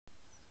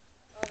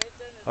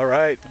All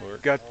right,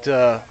 we've got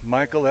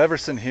Michael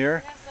Everson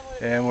here,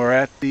 and we're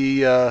at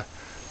the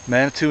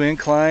Manitou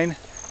Incline,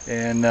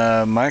 and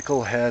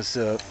Michael has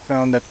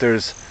found that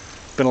there's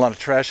been a lot of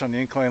trash on the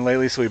incline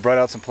lately, so he brought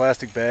out some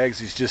plastic bags.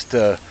 He's just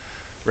a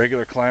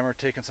regular climber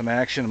taking some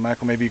action. And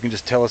Michael, maybe you can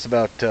just tell us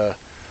about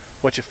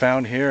what you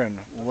found here and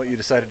what you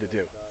decided to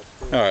do.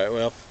 All right,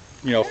 well,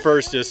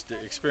 first, just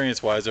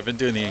experience-wise, I've been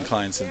doing the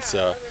incline since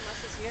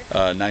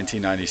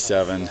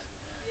 1997.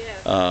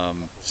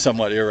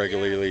 Somewhat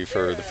irregularly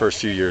for the first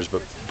few years,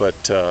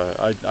 but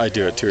I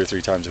do it 2 or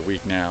 3 times a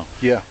week now.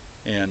 Yeah.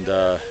 And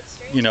I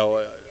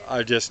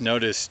just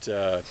noticed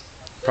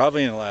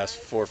probably in the last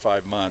 4 or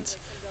 5 months,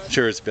 I'm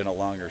sure it's been a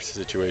longer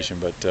situation,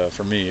 but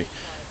for me,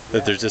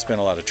 that there's just been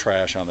a lot of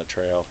trash on the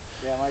trail.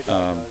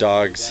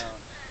 Dogs,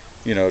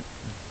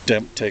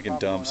 taking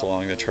dumps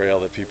along the trail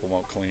that people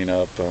won't clean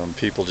up.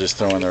 People just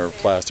throwing their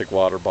plastic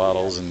water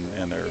bottles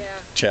and their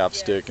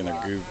chapstick and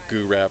their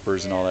goo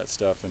wrappers and all that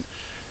stuff. And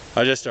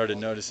I just started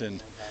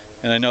noticing,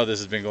 and I know this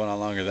has been going on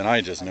longer than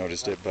I just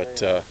noticed it,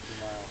 but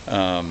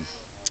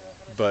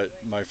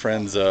my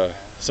friends,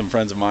 some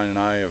friends of mine and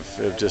I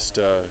have just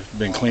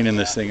been cleaning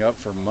this thing up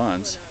for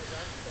months,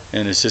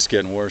 and it's just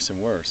getting worse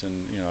and worse.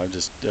 And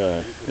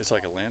it's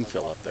like a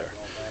landfill up there.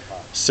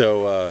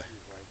 So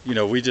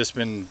we just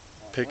been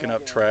picking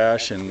up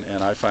trash,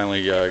 and I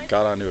finally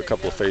got onto a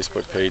couple of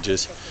Facebook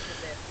pages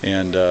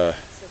and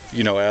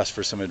asked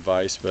for some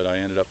advice, but I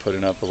ended up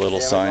putting up a little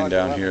sign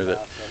down here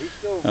that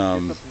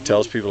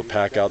tells people to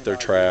pack out their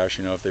trash.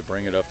 If they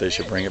bring it up, they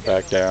should bring it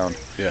back down.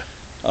 Yeah.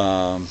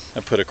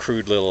 I put a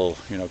crude little,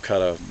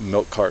 cut a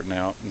milk carton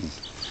out and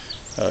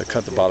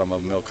cut the bottom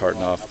of a milk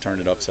carton off,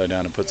 turned it upside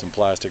down, and put some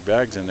plastic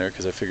bags in there,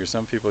 because I figure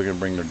some people are going to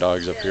bring their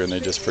dogs up here and they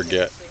just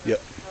forget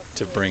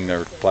to bring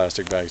their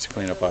plastic bags to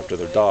clean up after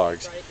their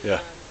dogs.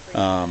 Yeah.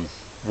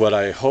 What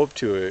I hope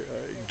to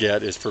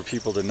get is for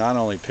people to not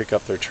only pick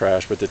up their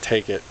trash, but to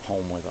take it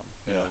home with them.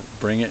 Yeah.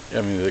 Bring it.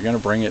 I mean, they're going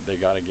to bring it. They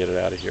got to get it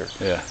out of here.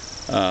 Yeah.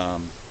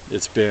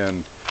 It's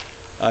been.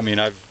 I mean,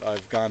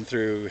 I've gone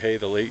through. Hey,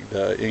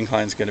 the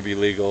incline's going to be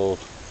legal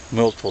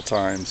multiple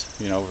times.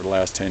 Over the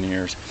last 10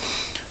 years,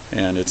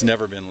 and it's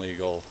never been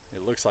legal.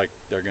 It looks like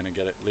they're going to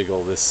get it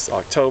legal this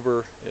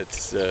October.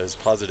 It's as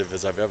positive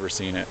as I've ever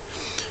seen it,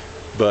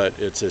 but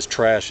it's as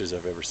trash as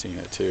I've ever seen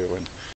it too. And